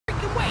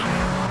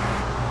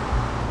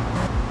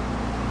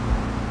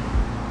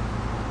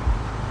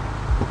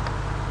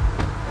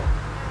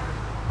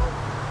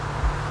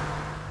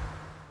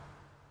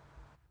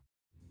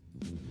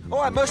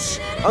right, Mus.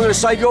 I'm gonna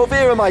save your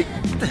Vera, mate.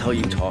 What the hell are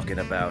you talking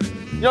about?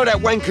 You know that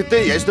wanker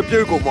Diaz, the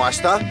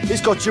Bugle-meister?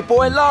 He's got your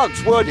boy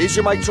Lugs. Word is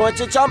your mate tried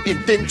to jump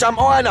him. Didn't jump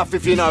high enough,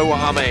 if you know what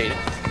I mean.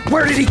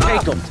 Where did he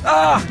take him?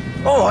 All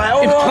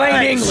right, In all plain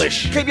right.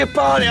 English. Keep your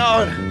party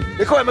on.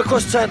 They got him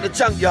across town to the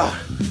junkyard.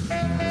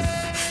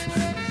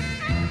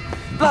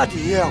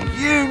 Bloody hell,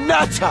 you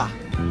nutter!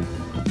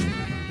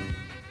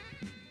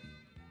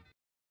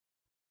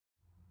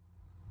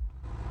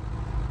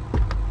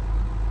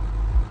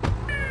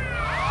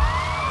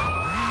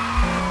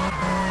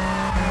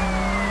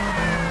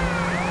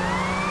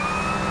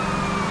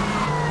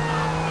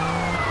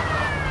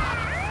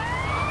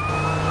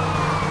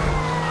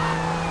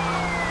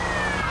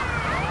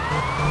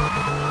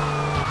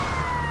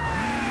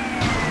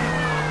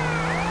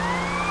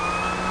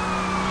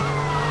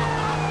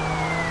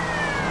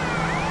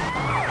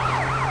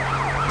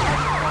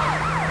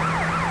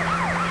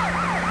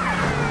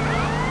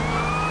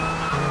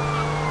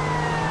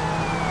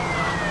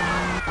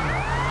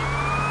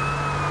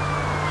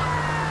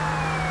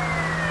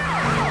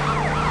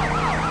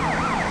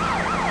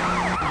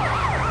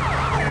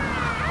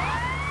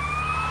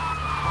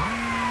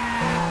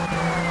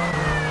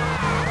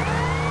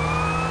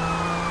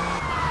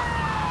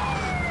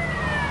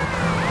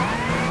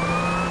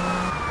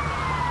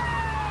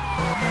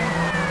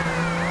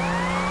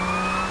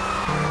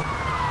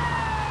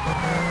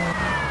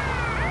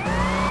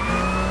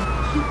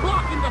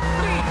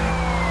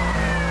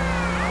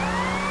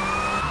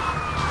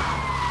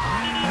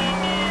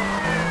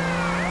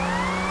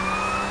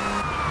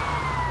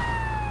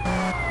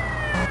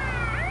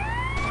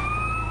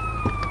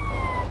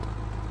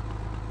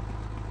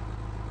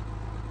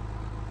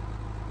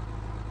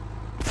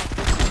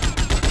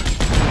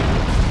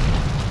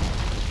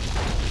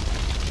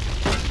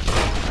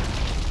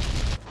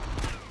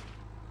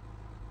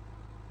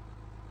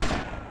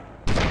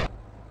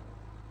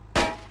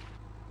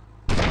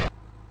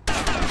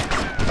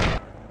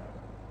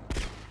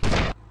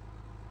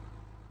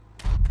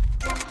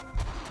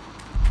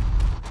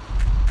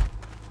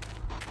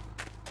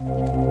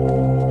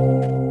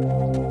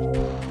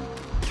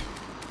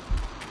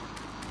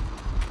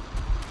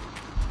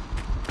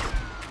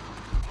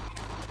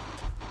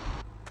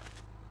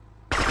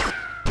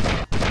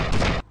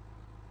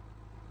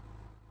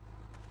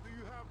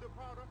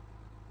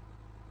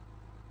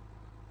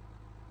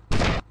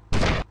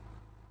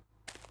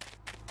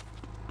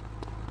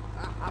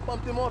 I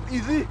bumped him off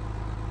easy.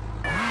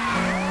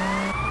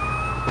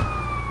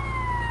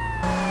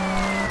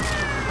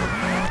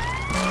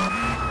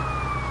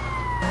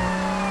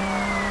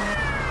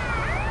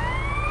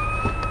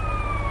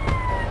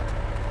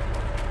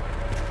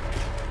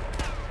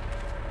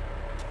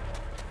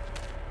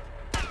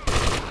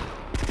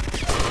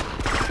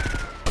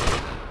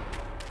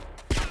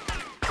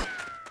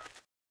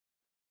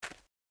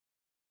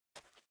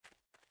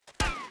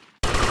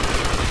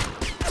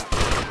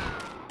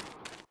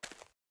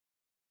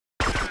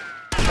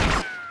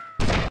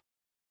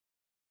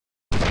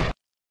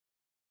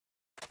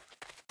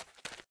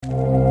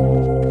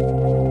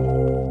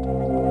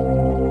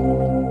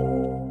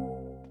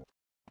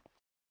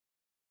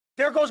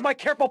 There goes my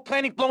careful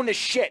planning blown to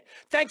shit.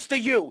 Thanks to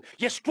you.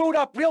 You screwed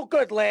up real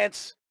good,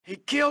 Lance. He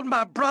killed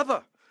my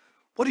brother.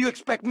 What do you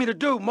expect me to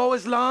do, mow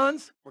his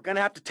lawns? We're gonna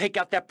have to take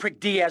out that prick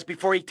Diaz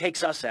before he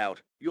takes us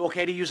out. You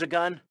okay to use a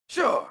gun?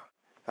 Sure,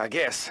 I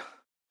guess.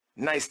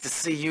 Nice to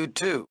see you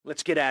too.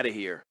 Let's get out of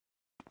here.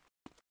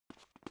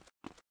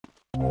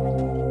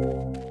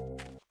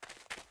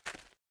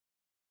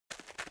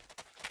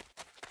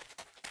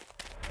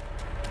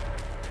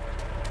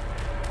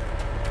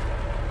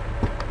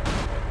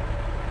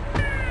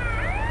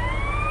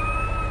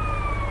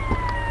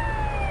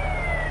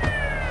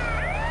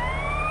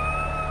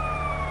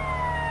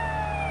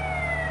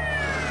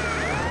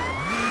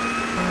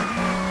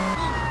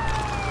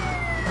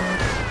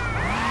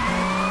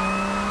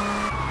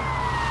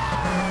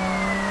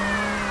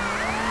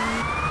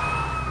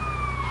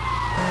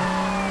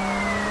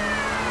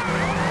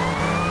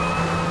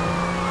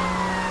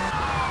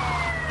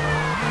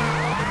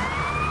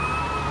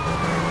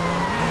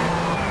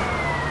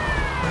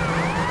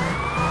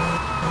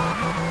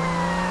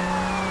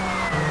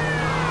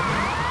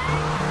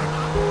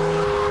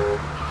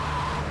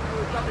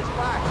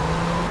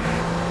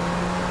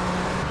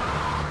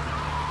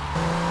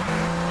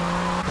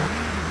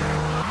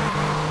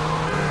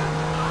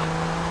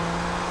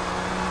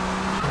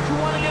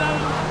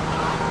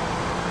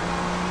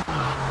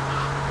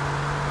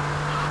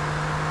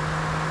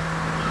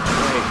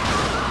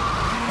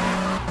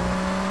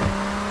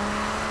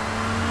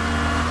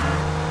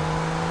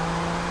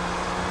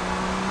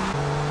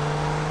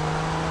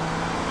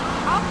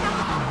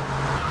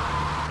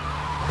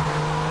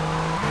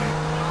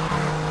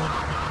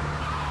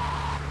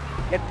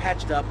 Get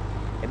patched up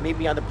and meet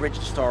me on the bridge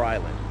to Star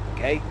Island,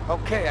 okay?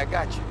 Okay, I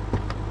got you.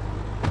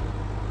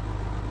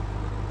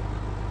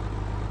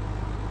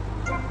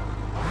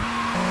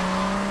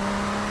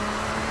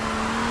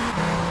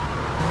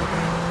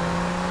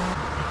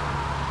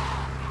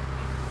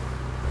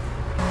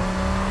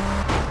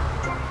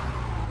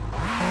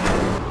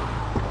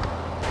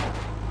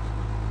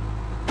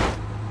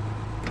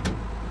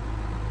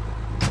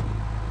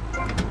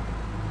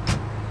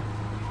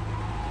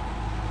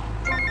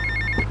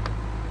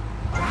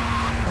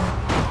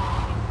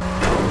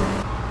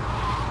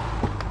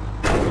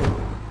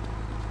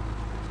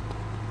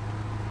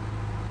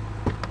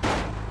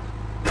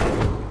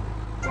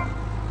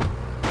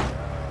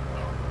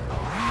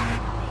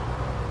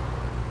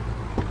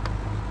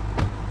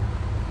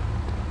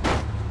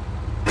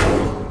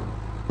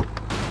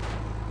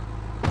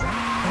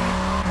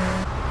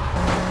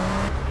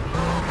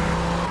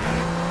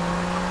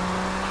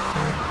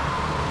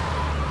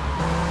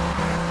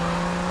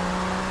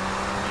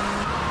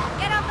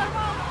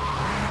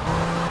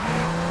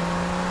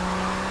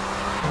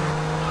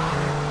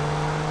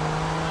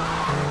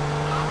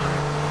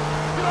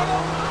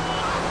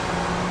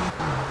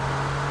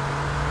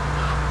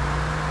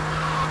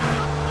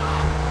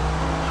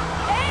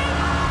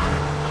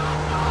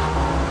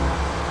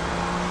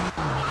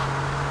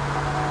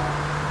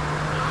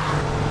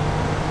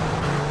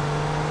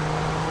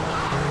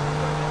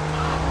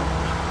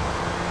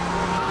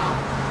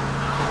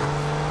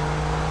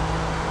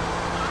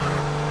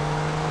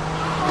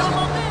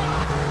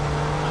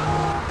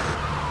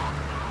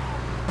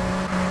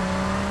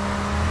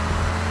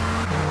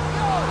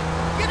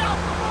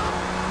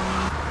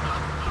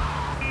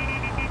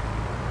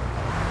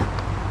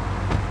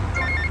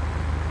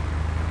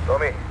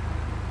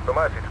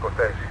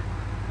 Cortez.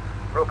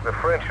 Look, the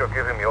French are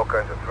giving me all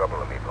kinds of trouble,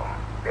 amigo.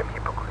 They're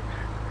hypocrites.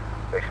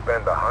 They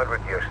spend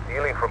 100 years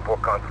stealing from poor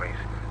countries,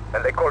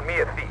 and they call me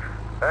a thief,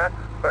 huh?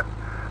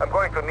 I'm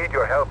going to need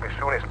your help as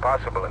soon as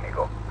possible,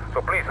 amigo.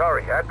 So please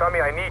hurry, huh? Tell me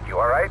I need you,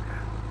 all right?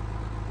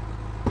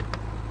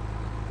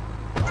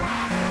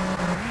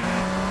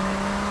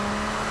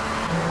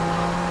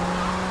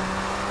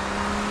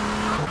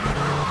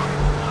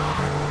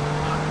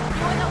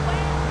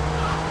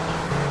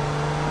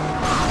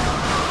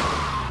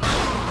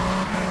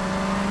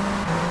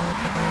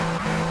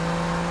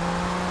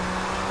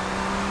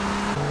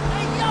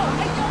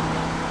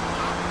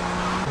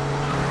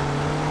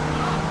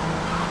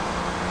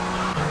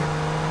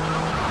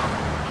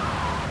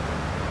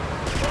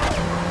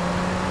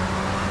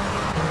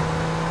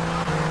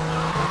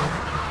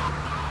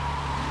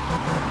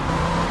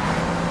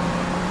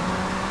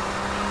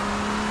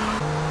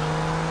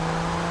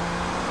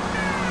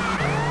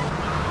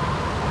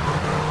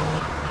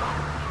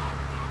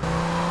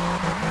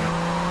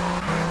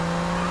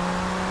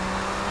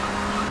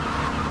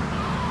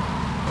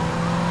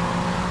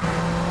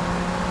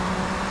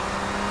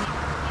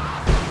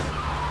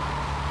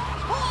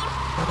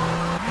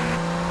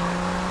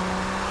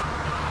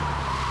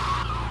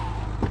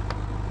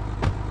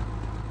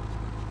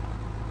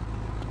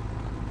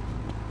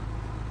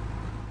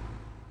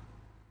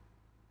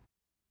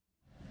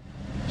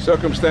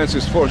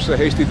 Circumstances force a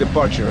hasty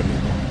departure,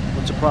 amigo.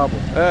 What's the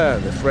problem?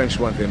 The French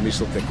want their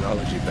missile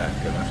technology back,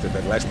 and after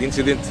that last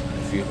incident,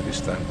 I feel it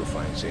is time to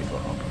find safer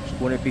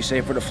harbors. Wouldn't it be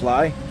safer to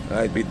fly?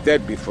 I'd be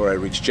dead before I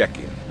reach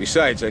check-in.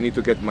 Besides, I need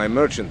to get my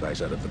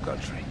merchandise out of the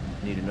country.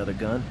 Need another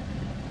gun?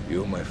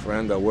 You, my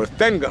friend, are worth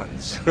 10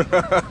 guns.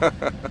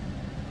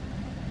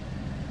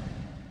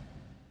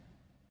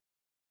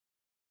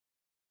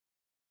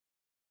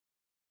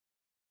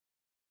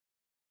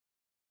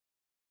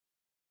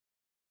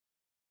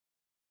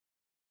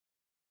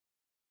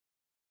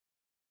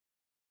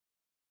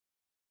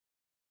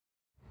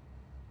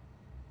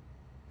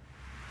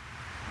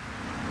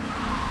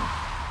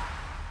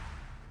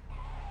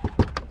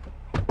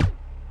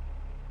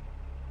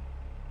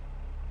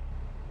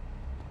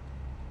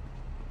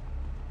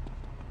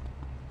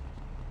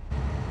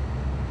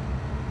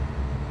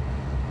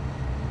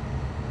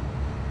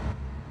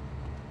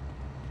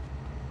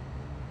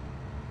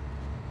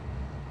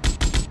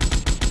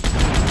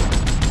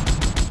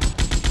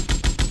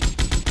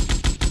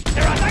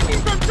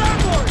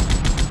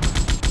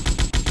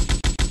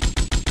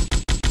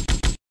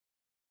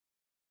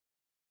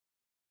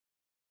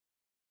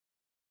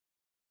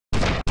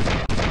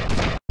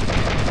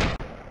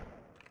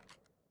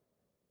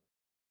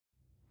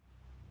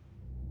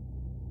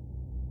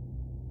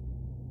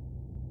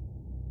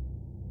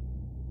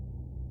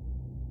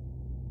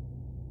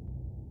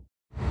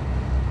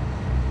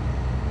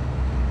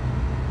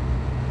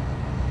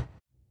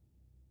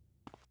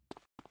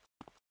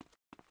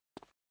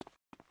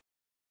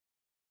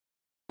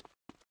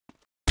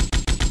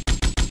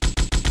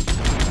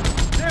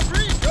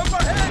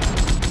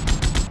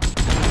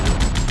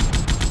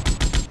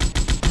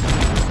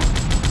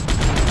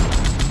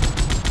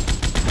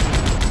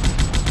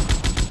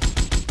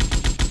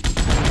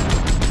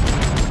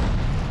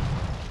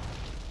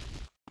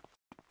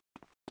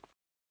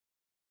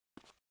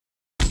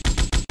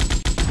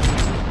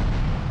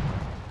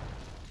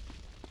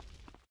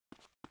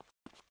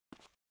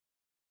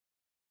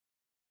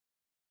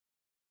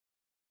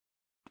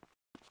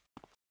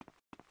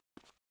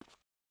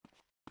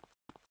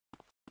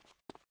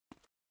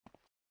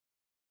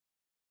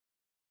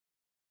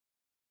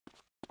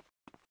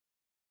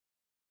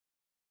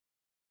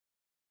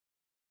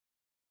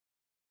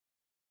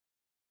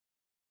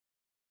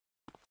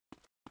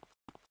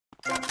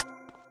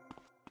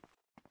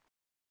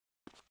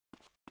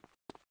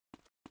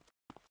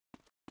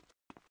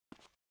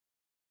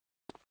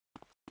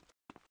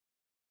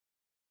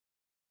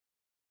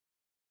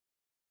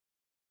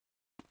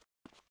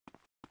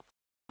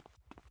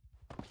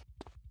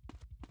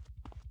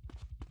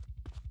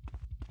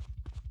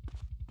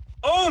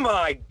 Oh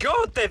my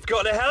god, they've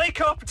got a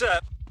helicopter!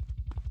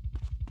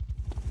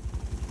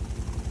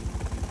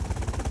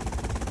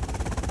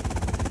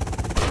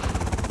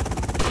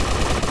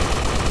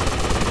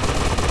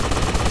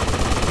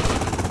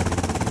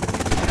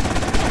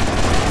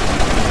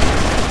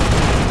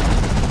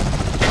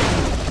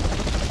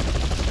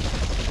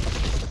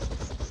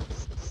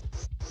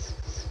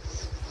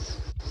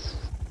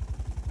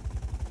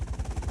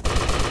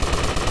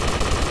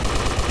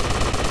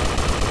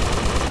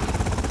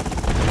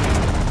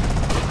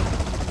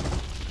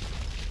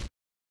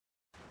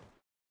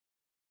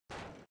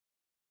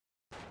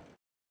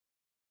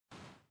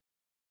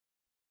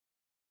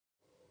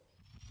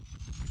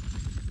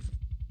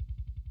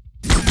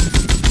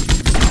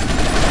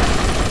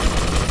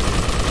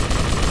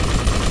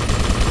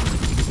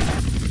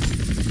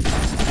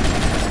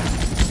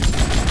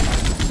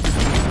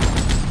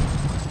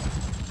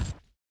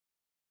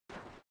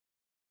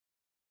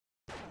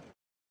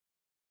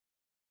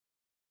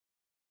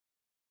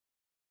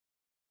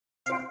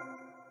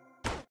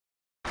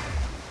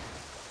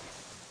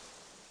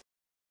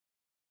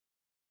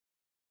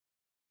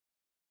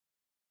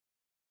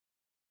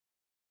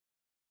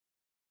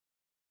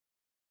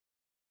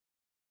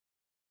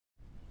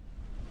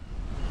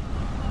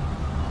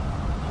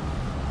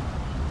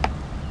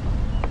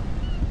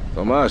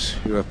 Tomas,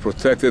 you have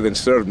protected and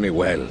served me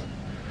well.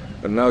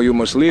 But now you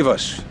must leave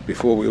us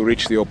before we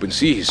reach the open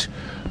seas.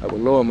 I will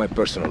lower my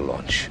personal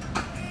launch.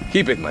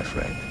 Keep it, my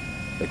friend,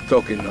 a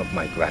token of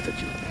my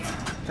gratitude.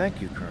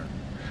 Thank you,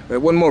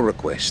 Colonel. One more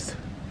request.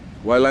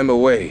 While I'm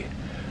away,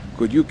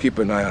 could you keep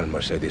an eye on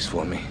Mercedes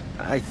for me?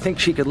 I think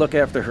she could look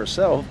after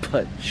herself,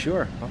 but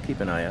sure, I'll keep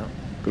an eye out.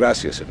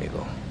 Gracias,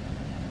 amigo.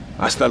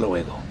 Hasta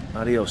luego.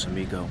 Adios,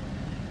 amigo.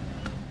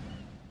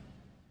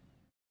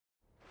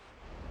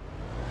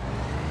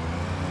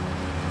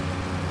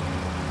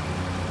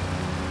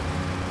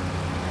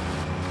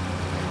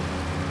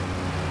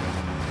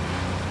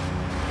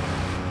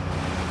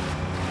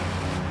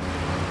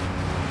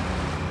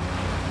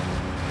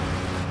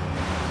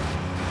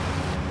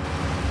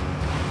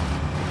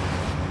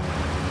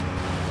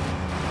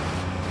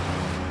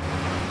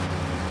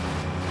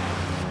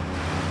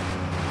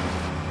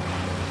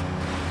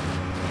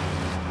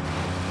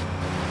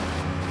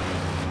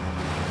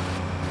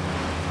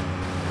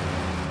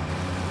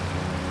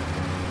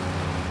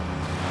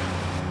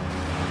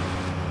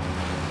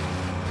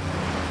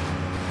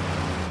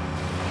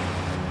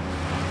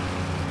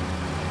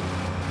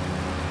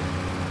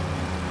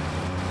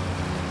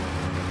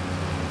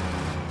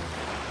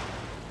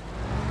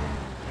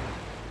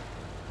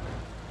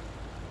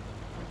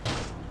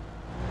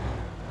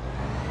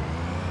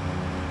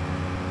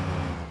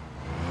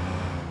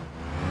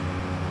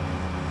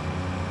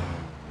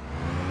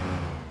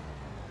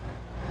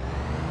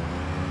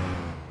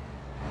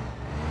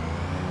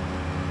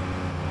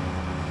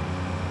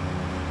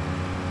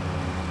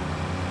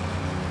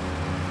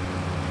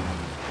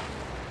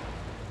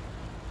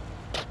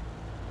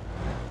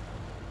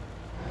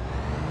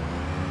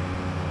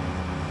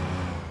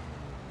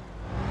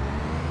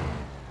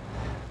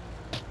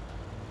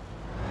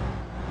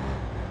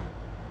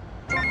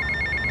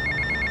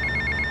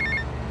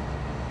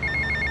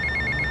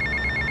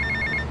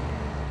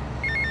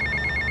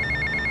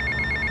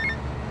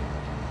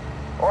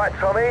 Alright,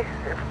 Tommy,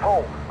 it's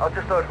Paul. I've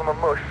just heard from a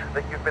mush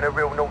that you've been a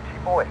real naughty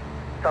boy.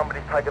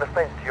 Somebody's taken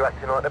offence to you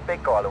acting like the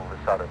big guy all of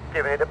a sudden,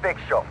 giving it a big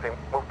shot thing.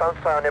 Well, don't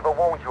say I never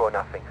warned you or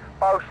nothing.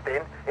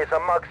 Boasting is a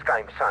mug's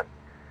game, son.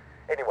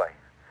 Anyway,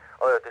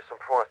 I heard there's some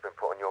price been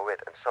put on your head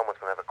and someone's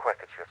going to have a crack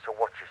at you, so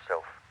watch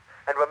yourself.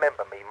 And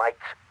remember me, mate.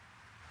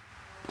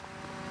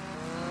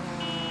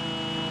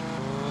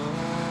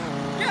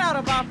 Get out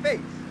of my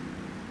face!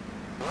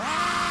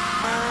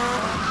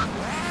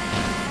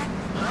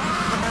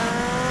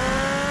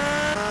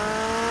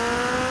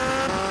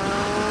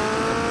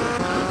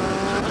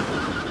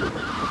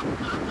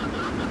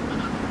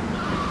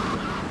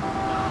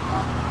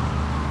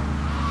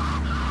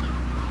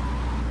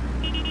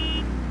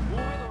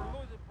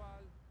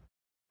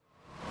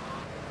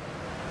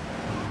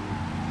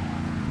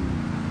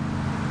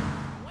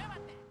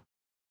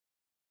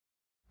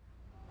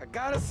 I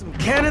got us some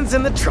cannons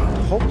in the trunk.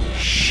 Holy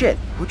shit,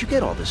 where'd you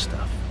get all this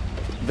stuff?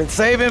 Been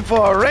saving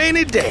for a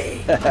rainy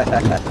day.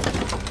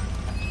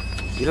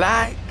 You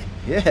like?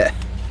 Yeah,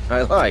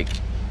 I like.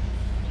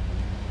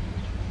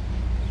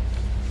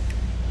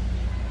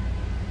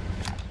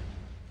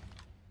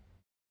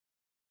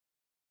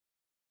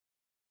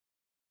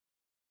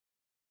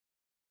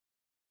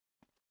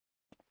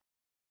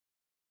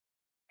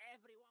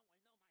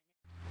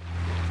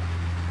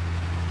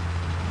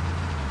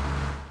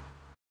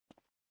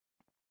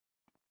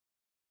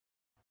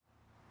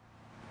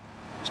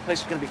 This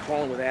place is gonna be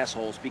crawling with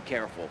assholes. Be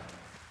careful.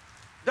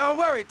 Don't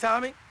worry,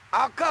 Tommy.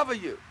 I'll cover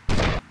you.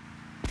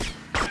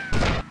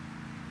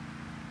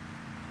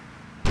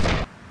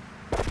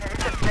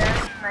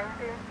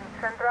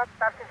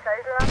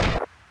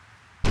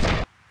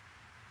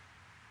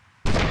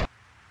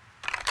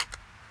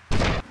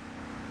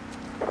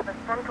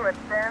 Respond to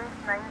advance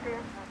 19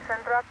 in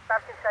Central,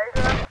 Turkish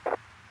Island.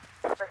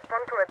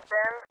 Respond to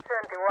advance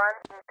 71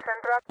 in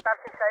Central,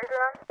 Turkish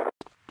Island.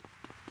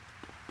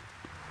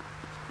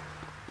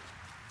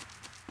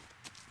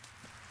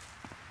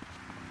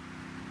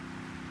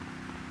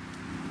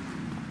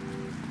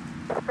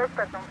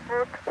 Suspect on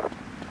foot.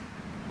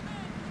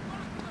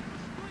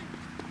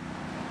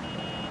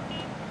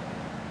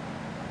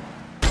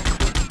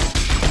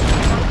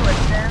 Respond to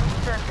advance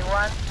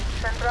 71 in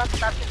Central,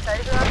 Turkish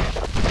Island.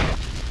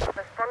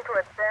 Respond to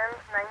advance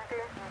 19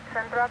 in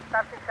Central,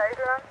 Turkish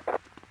Island.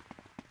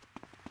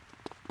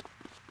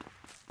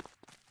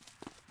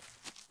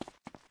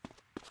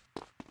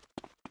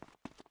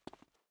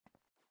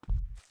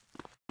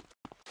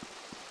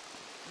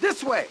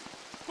 This way.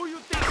 Who you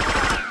think you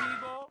are,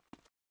 amigo?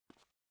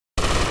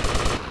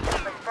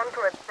 Respond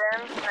to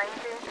advance 19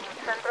 in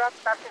Central,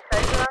 Turkish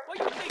Island. What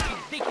you thinking,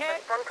 dickhead?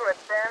 Respond to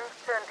advance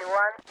 71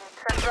 in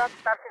Central,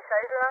 Turkish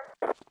Island.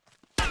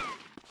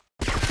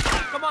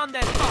 Come on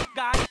then, tough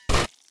guy.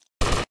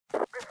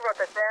 This was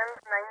advance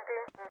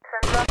 19 in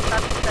Central,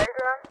 Turkish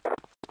Island.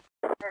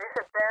 There is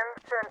advance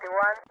 71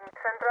 in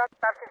Central,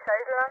 Turkish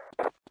Island.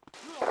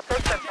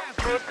 Suspect on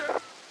foot.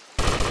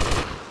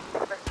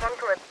 Respond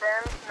to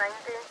advance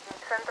 19 in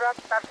Central,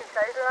 Turkish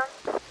Island.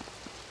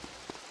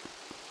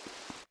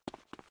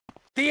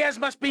 Diaz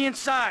must be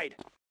inside.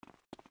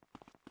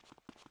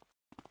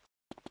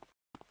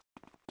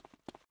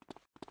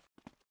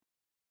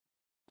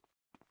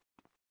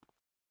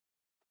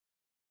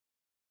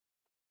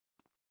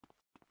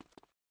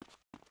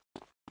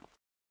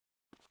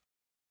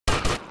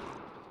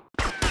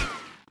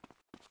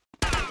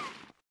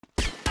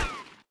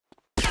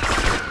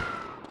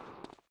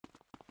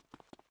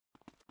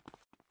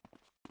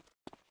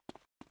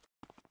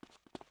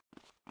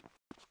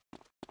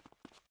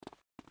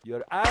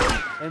 Your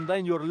arms and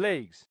then your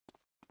legs.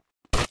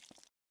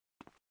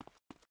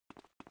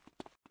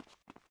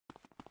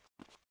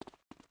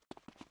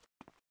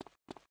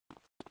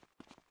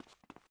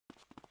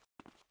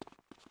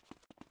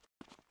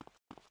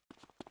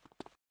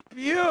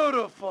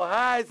 Beautiful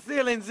high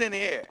ceilings in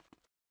here.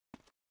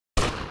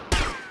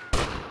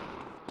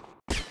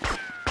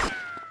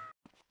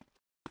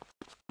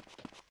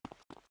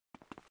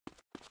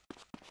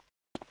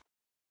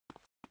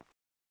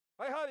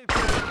 I had it for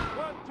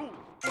 1, 2.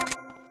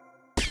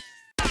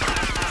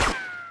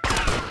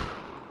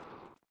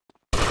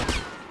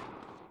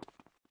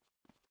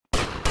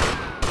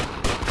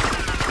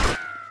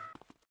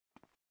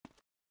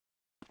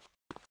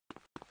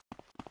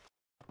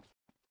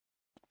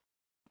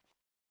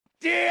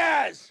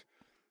 Diaz!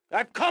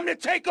 I've come to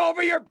take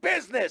over your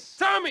business!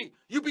 Tommy,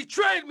 you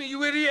betrayed me,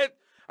 you idiot!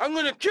 I'm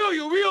gonna kill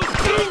you real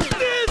soon!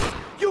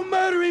 You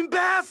murdering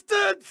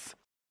bastards!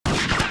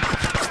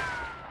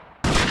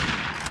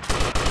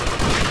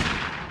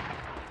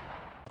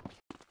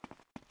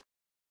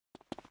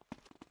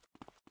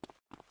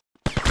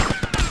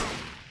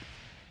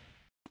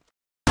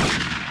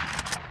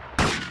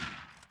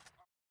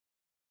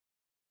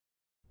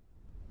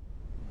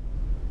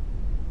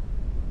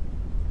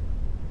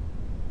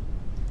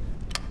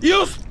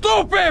 You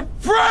stupid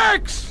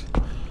pricks!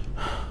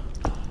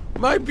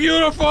 My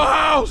beautiful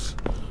house!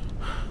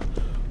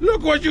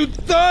 Look what you've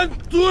done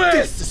to it!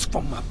 This is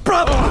for my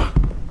brother!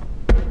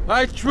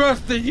 I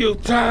trusted you,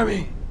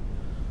 Tommy.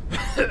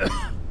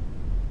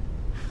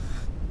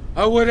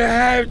 I would have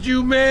had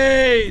you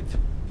made!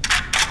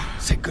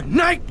 Say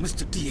goodnight,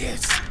 Mr.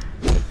 Diaz.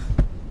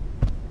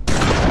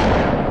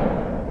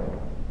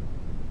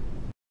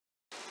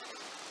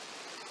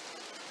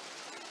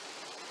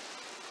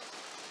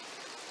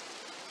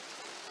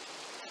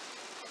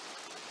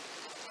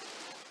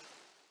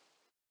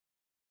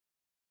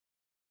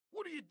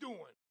 What are you doing?